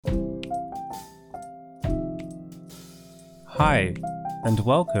Hi, and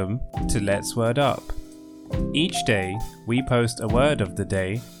welcome to Let's Word Up. Each day, we post a word of the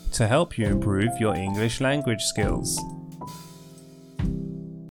day to help you improve your English language skills.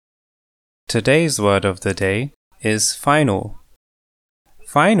 Today's word of the day is final.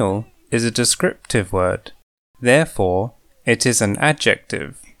 Final is a descriptive word, therefore, it is an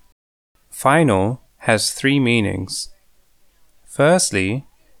adjective. Final has three meanings. Firstly,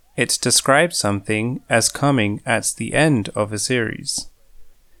 it describes something as coming at the end of a series.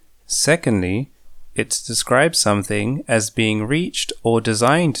 Secondly, it describes something as being reached or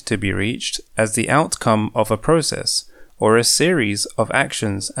designed to be reached as the outcome of a process or a series of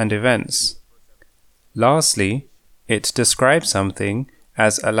actions and events. Lastly, it describes something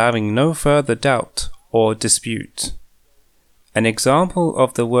as allowing no further doubt or dispute. An example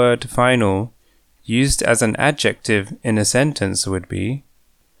of the word final used as an adjective in a sentence would be,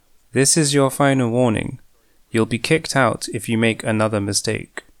 "This is your final warning. You'll be kicked out if you make another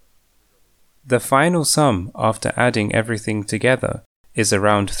mistake." The final sum after adding everything together is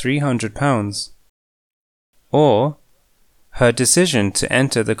around £300. Or, her decision to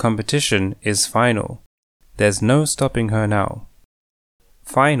enter the competition is final. There's no stopping her now.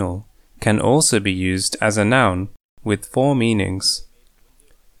 Final can also be used as a noun with four meanings.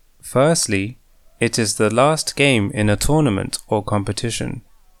 Firstly, it is the last game in a tournament or competition.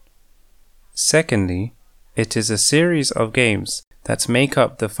 Secondly, it is a series of games that make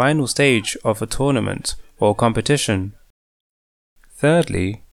up the final stage of a tournament or competition.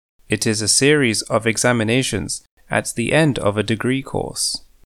 Thirdly, it is a series of examinations at the end of a degree course.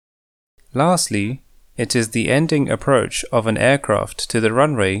 Lastly, it is the ending approach of an aircraft to the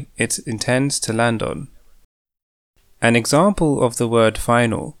runway it intends to land on. An example of the word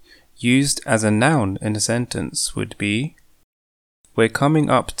final used as a noun in a sentence would be, "We're coming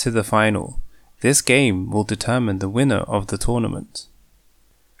up to the final. This game will determine the winner of the tournament."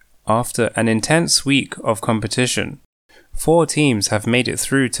 After an intense week of competition, 4 teams have made it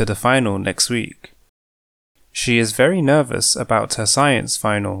through to the final next week. She is very nervous about her science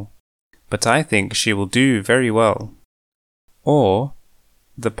final, but I think she will do very well. Or,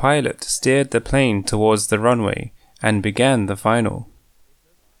 the pilot steered the plane towards the runway and began the final.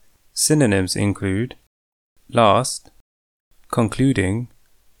 Synonyms include last, concluding,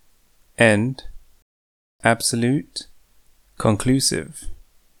 end, absolute, conclusive.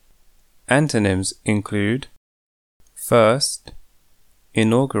 Antonyms include first,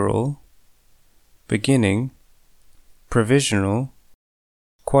 inaugural, beginning, provisional,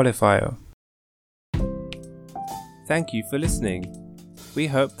 qualifier. Thank you for listening. We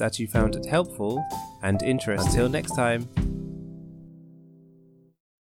hope that you found it helpful and interesting. Until next time.